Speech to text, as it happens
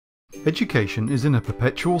Education is in a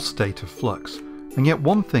perpetual state of flux, and yet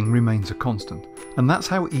one thing remains a constant, and that's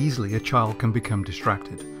how easily a child can become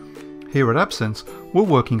distracted. Here at AppSense, we're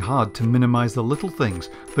working hard to minimise the little things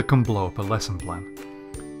that can blow up a lesson plan.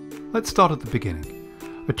 Let's start at the beginning.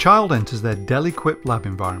 A child enters their Dell-equipped lab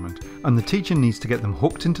environment, and the teacher needs to get them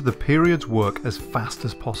hooked into the period's work as fast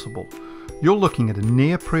as possible. You're looking at a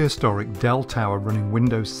near prehistoric Dell tower running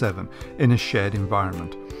Windows 7 in a shared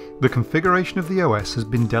environment. The configuration of the OS has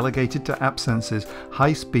been delegated to AppSense's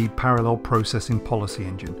high-speed parallel processing policy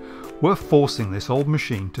engine. We're forcing this old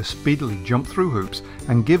machine to speedily jump through hoops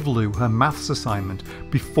and give Lou her maths assignment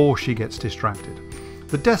before she gets distracted.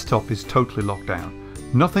 The desktop is totally locked down.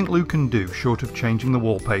 Nothing Lou can do short of changing the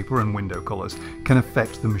wallpaper and window colours can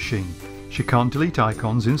affect the machine. She can't delete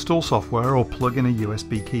icons, install software or plug in a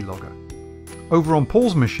USB keylogger. Over on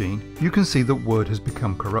Paul's machine, you can see that Word has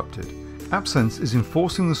become corrupted. AppSense is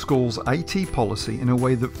enforcing the school's IT policy in a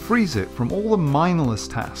way that frees it from all the mindless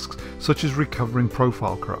tasks such as recovering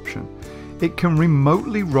profile corruption. It can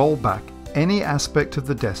remotely roll back any aspect of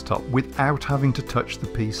the desktop without having to touch the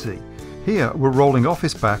PC. Here we're rolling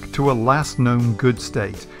Office back to a last known good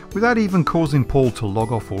state without even causing Paul to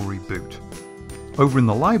log off or reboot. Over in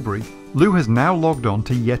the library, Lou has now logged on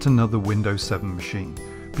to yet another Windows 7 machine.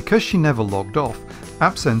 Because she never logged off,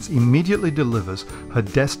 AppSense immediately delivers her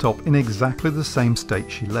desktop in exactly the same state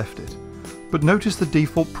she left it. But notice the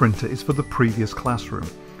default printer is for the previous classroom.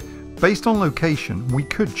 Based on location, we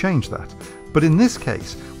could change that, but in this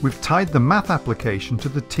case, we've tied the math application to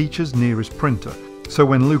the teacher's nearest printer, so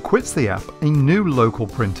when Lou quits the app, a new local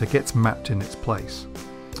printer gets mapped in its place.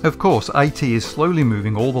 Of course, IT is slowly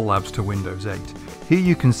moving all the labs to Windows 8. Here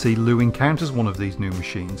you can see Lou encounters one of these new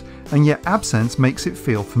machines, and yet AppSense makes it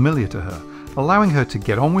feel familiar to her, allowing her to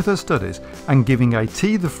get on with her studies and giving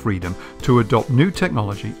IT the freedom to adopt new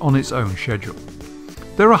technology on its own schedule.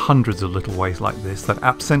 There are hundreds of little ways like this that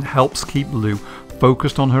AppSense helps keep Lou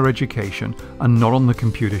focused on her education and not on the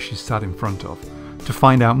computer she's sat in front of. To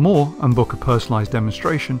find out more and book a personalised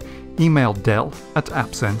demonstration, email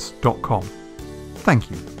dell@appsense.com. Thank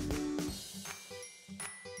you.